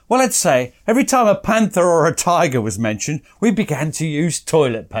 Well, let's say every time a panther or a tiger was mentioned, we began to use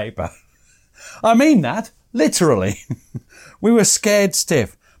toilet paper. I mean that, literally. We were scared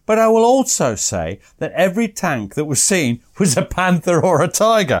stiff. But I will also say that every tank that was seen was a panther or a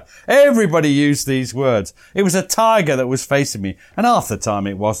tiger. Everybody used these words. It was a tiger that was facing me, and half the time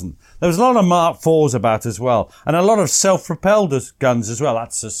it wasn't. There was a lot of Mark IVs about as well, and a lot of self-propelled guns as well.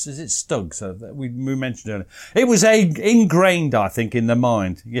 Is it Stug? So we mentioned earlier. It was ingrained, I think, in the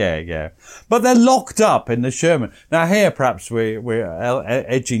mind. Yeah. But they're locked up in the Sherman. Now here, perhaps we're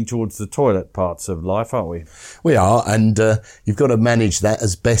edging towards the toilet parts of life, aren't we? We are, and you've got to manage that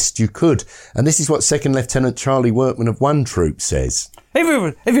as best you could. And this is what Second Lieutenant Charlie Workman of 1 Troop says.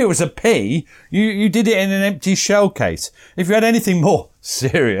 If it was a pee, you did it in an empty shell case. If you had anything more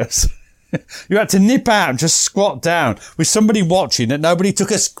serious, you had to nip out and just squat down with somebody watching that nobody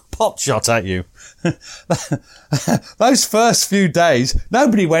took a pot shot at you. Those first few days,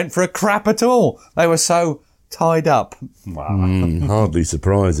 nobody went for a crap at all. They were so tied up. Wow. Hardly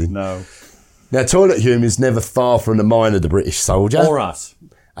surprising. No. Now, toilet humour is never far from the mind of the British soldier. Or us.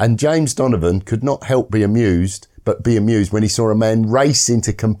 And James Donovan could not help be amused when he saw a man racing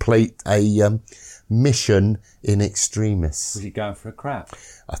to complete a mission in extremis. Was he going for a crap?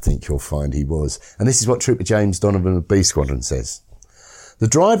 I think you'll find he was. And this is what Trooper James Donovan of B Squadron says. The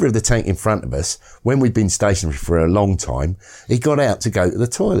driver of the tank in front of us, when we'd been stationary for a long time, he got out to go to the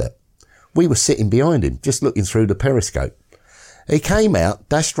toilet. We were sitting behind him, just looking through the periscope. He came out,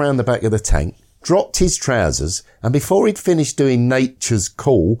 dashed round the back of the tank, dropped his trousers, and before he'd finished doing nature's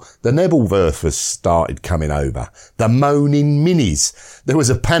call, the Nebelwerfers started coming over. The moaning minis. There was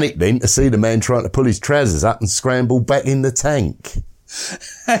a panic then to see the man trying to pull his trousers up and scramble back in the tank.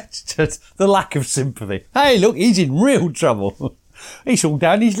 It's just the lack of sympathy. Hey, look, he's in real trouble. He's all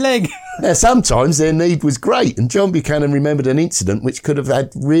down his leg. Now, sometimes their need was great, and John Buchanan remembered an incident which could have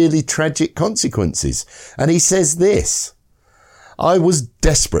had really tragic consequences. And he says this: I was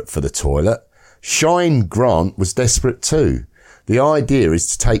desperate for the toilet. Shine Grant was desperate too. The idea is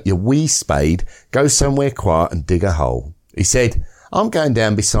to take your wee spade, go somewhere quiet and dig a hole. He said, I'm going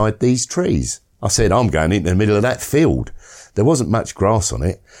down beside these trees. I said, I'm going into the middle of that field. There wasn't much grass on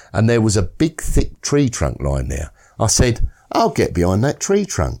it, and there was a big thick tree trunk lying there. I said, I'll get behind that tree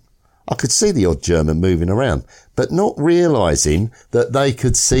trunk. I could see the odd German moving around, but not realising that they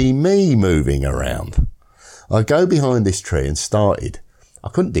could see me moving around. I go behind this tree and started. I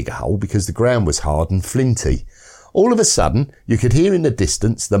couldn't dig a hole because the ground was hard and flinty. All of a sudden, you could hear in the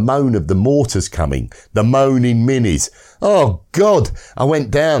distance the moan of the mortars coming, the moaning minis. Oh, God! I went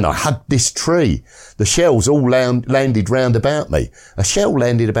down. I hugged this tree. The shells all landed round about me. A shell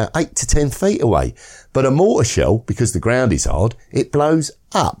landed about 8 to 10 feet away. But a mortar shell, because the ground is hard, it blows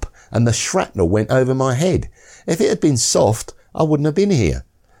up, and the shrapnel went over my head. If it had been soft, I wouldn't have been here.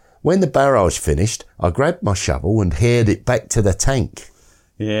 When the barrage finished, I grabbed my shovel and haired it back to the tank.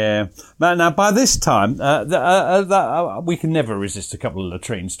 Yeah. Now, by this time, we can never resist a couple of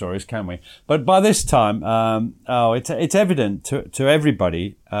latrine stories, can we? But by this time, it's evident to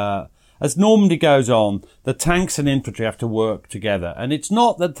everybody, as Normandy goes on, the tanks and infantry have to work together. And it's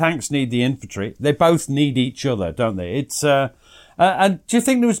not that tanks need the infantry. They both need each other, don't they? It's, and do you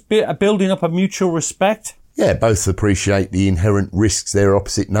think there was a building up a mutual respect? Yeah, both appreciate the inherent risks their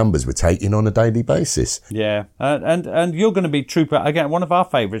opposite numbers were taking on a daily basis. Yeah, and you're going to be Trooper, again, one of our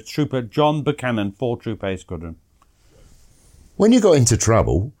favourites, Trooper John Buchanan, 4 Troop A Squadron. When you got into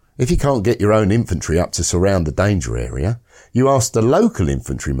trouble, if you can't get your own infantry up to surround the danger area, you asked the local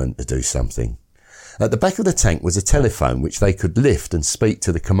infantrymen to do something. At the back of the tank was a telephone which they could lift and speak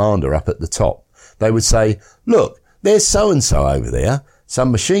to the commander up at the top. They would say, look, there's so-and-so over there,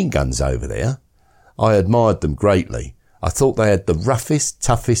 some machine guns over there. I admired them greatly. I thought they had the roughest,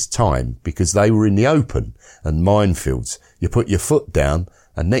 toughest time because they were in the open and minefields. You put your foot down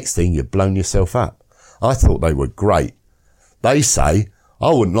and next thing you've blown yourself up. I thought they were great. They say,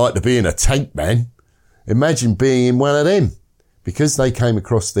 I wouldn't like to be in a tank, man. Imagine being in one of them. Because they came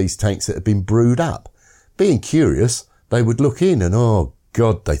across these tanks that had been brewed up. Being curious, they would look in and, oh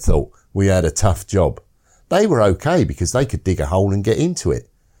God, they thought we had a tough job. They were okay because they could dig a hole and get into it.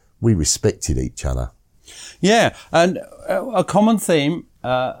 We respected each other. Yeah, and a common theme,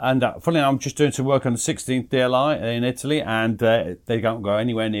 and funny enough, I'm just doing some work on the 16th DLI in Italy, and they don't go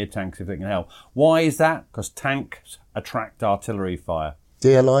anywhere near tanks if they can help. Why is that? Because tanks attract artillery fire.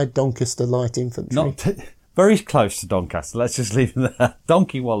 DLI, Doncaster Light Infantry? very close to Doncaster. Let's just leave it there.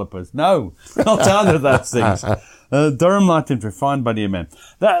 Donkey wallopers. No, not either of those things. Durham Light Infantry, fine buddy of men.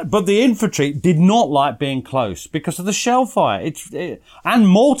 But the infantry did not like being close because of the shell fire and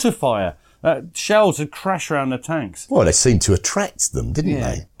mortar fire. Shells would crash around the tanks. Well, they seemed to attract them, didn't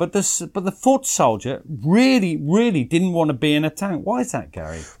they? But the foot soldier really, really didn't want to be in a tank. Why is that,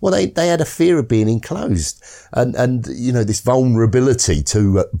 Gary? Well, they had a fear of being enclosed and this vulnerability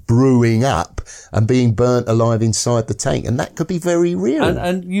to brewing up and being burnt alive inside the tank. And that could be very real.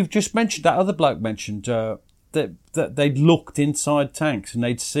 And you've just mentioned, that other bloke mentioned, that they'd looked inside tanks and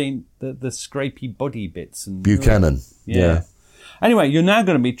they'd seen the scrapey body bits. And Buchanan. Yeah. Anyway, you're now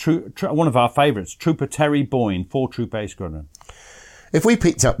going to be one of our favourites, Trooper Terry Boyne, 4 Troop A Squadron. If we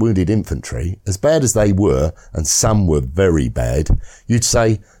picked up wounded infantry, as bad as they were, and some were very bad, you'd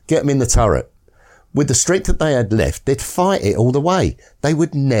say, get them in the turret. With the strength that they had left, they'd fight it all the way. They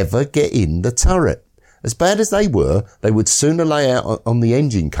would never get in the turret. As bad as they were, they would sooner lay out on the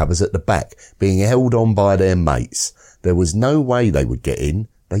engine covers at the back, being held on by their mates. There was no way they would get in.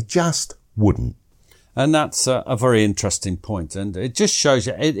 They just wouldn't. And that's a very interesting point. And it just shows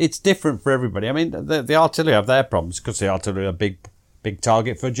you it's different for everybody. I mean, the artillery have their problems because the artillery are a big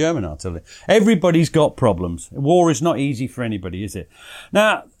target for German artillery. Everybody's got problems. War is not easy for anybody, is it?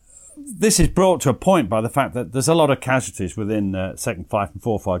 Now, this is brought to a point by the fact that there's a lot of casualties within 2nd Fife and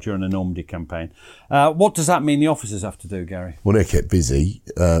 4th Fife during the Normandy campaign. What does that mean the officers have to do, Gary? Well, they're kept busy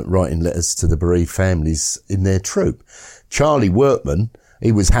writing letters to the bereaved families in their troop. Charlie Workman,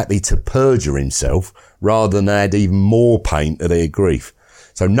 he was happy to perjure himself rather than add even more pain to their grief.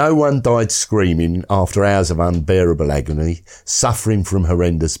 So no one died screaming after hours of unbearable agony, suffering from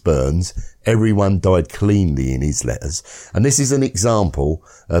horrendous burns. Everyone died cleanly in his letters. And this is an example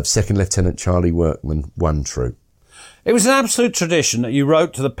of 2nd Lieutenant Charlie Workman, 1 Troop. It was an absolute tradition that you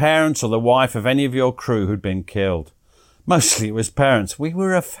wrote to the parents or the wife of any of your crew who'd been killed. Mostly it was parents. We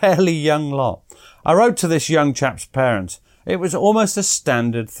were a fairly young lot. I wrote to this young chap's parents. It was almost a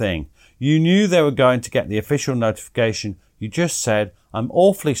standard thing. You knew they were going to get the official notification. You just said, I'm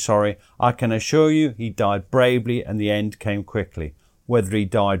awfully sorry. I can assure you he died bravely and the end came quickly. Whether he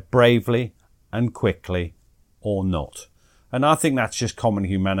died bravely and quickly or not. And I think that's just common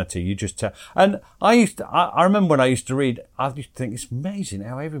humanity. You just tell. And I remember when I used to read, I used to think it's amazing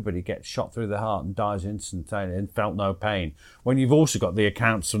how everybody gets shot through the heart and dies instantaneously and felt no pain. When you've also got the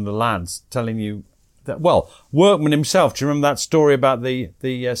accounts from the lads telling you that, well, Workman himself, do you remember that story about the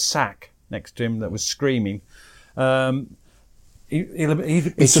sack next to him that was screaming?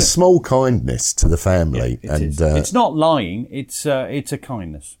 It's a small kindness to the family. Yeah, it's not lying, it's a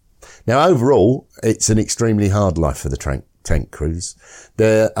kindness. Now, overall, it's an extremely hard life for the tank crews.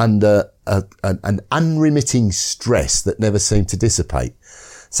 They're under an unremitting stress that never seemed to dissipate.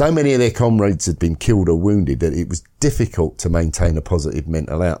 So many of their comrades had been killed or wounded that it was difficult to maintain a positive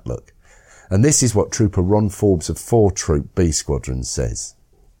mental outlook. And this is what Trooper Ron Forbes of 4 Troop B Squadron says.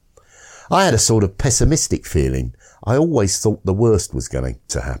 I had a sort of pessimistic feeling. I always thought the worst was going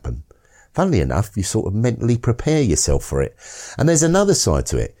to happen. Funnily enough, you sort of mentally prepare yourself for it. And there's another side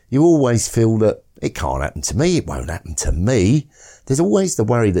to it. You always feel that it can't happen to me, it won't happen to me. There's always the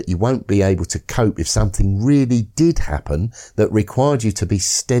worry that you won't be able to cope if something really did happen that required you to be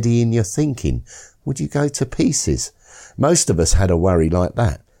steady in your thinking. Would you go to pieces? Most of us had a worry like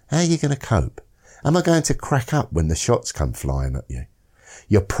that. How are you going to cope? Am I going to crack up when the shots come flying at you?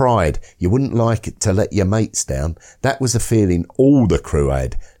 Your pride, you wouldn't like it to let your mates down. That was a feeling all the crew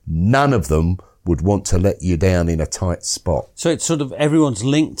had. None of them would want to let you down in a tight spot. So it's sort of everyone's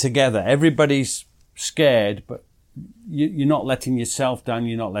linked together. Everybody's scared, but you're not letting yourself down.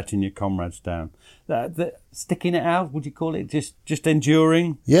 You're not letting your comrades down. Sticking it out, would you call it? Just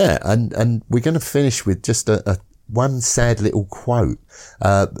enduring? Yeah, and we're going to finish with just a one sad little quote.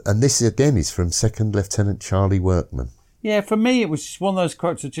 And this again is from 2nd Lieutenant Charlie Workman. Yeah, for me, it was just one of those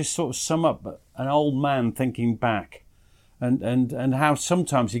quotes that just sort of sum up an old man thinking back and how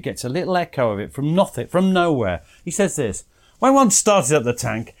sometimes he gets a little echo of it from nothing, from nowhere. He says this, when one started up the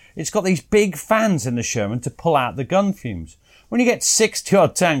tank, it's got these big fans in the Sherman to pull out the gun fumes. When you get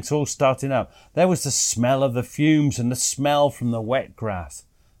 60-odd tanks all starting up, there was the smell of the fumes and the smell from the wet grass.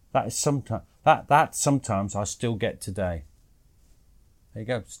 That sometimes I still get today. There you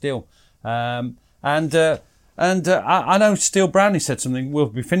go, still. I know Steele Brownlee said something, we'll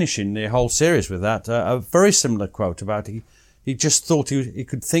be finishing the whole series with that, a very similar quote about he just thought he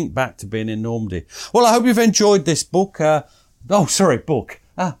could think back to being in Normandy. Well, I hope you've enjoyed this book. Book.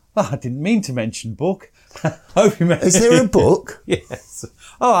 I didn't mean to mention book. Hope you Is there a book? Yes.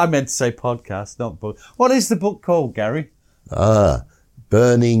 Oh, I meant to say podcast, not book. What is the book called, Gary?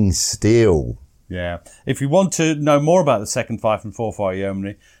 Burning Steel. Yeah. If you want to know more about the Second Fife and Fourth Fire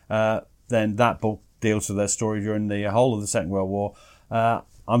Yeomanry, then that book deals with their story during the whole of the Second World War.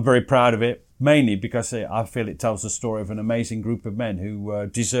 I'm very proud of it, mainly because I feel it tells the story of an amazing group of men who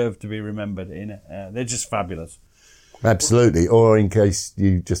deserve to be remembered. They're just fabulous. Absolutely. Or in case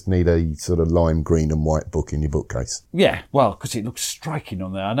you just need a sort of lime green and white book in your bookcase. Yeah, well, because it looks striking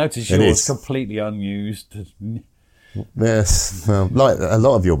on there. I noticed yours is completely unused. Yes, well, like a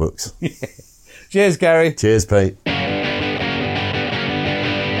lot of your books. Cheers, Gary. Cheers, Pete.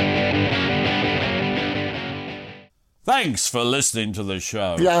 Thanks for listening to the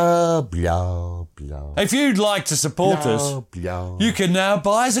show. Blah, blah, blah. If you'd like to support us, you can now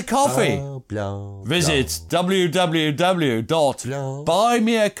buy us a coffee. Visit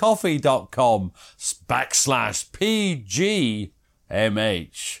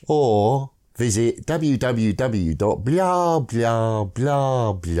www.buymeacoffee.com/PGMH. Or visit www.blah.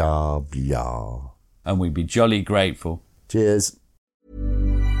 And we'd be jolly grateful. Cheers.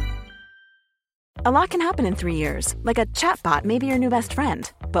 A lot can happen in 3 years, like a chatbot may be your new best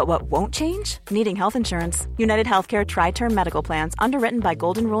friend. But what won't change? Needing health insurance. United Healthcare Tri-Term Medical Plans, underwritten by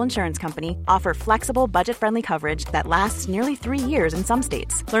Golden Rule Insurance Company, offer flexible, budget-friendly coverage that lasts nearly 3 years in some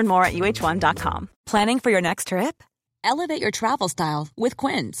states. Learn more at uh1.com. Planning for your next trip? Elevate your travel style with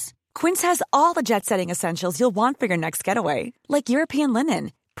Quince. Quince has all the jet-setting essentials you'll want for your next getaway, like European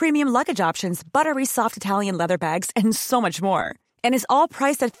linen, premium luggage options, buttery soft Italian leather bags, and so much more. And is all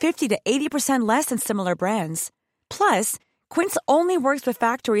priced at 50 to 80% less than similar brands. Plus, Quince only works with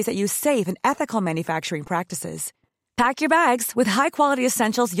factories that use safe and ethical manufacturing practices. Pack your bags with high-quality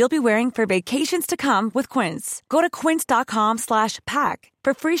essentials you'll be wearing for vacations to come with Quince. Go to quince.com/pack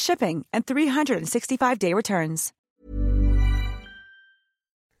for free shipping and 365-day returns.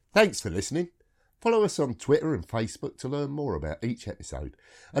 Thanks for listening. Follow us on Twitter and Facebook to learn more about each episode.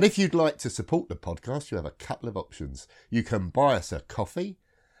 And if you'd like to support the podcast, you have a couple of options. You can buy us a coffee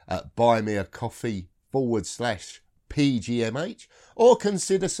at buymeacoffee.com/PGMH, or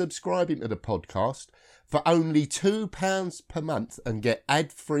consider subscribing to the podcast for only £2 per month and get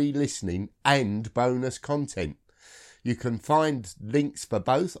ad-free listening and bonus content. You can find links for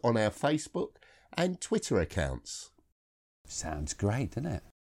both on our Facebook and Twitter accounts. Sounds great, doesn't it?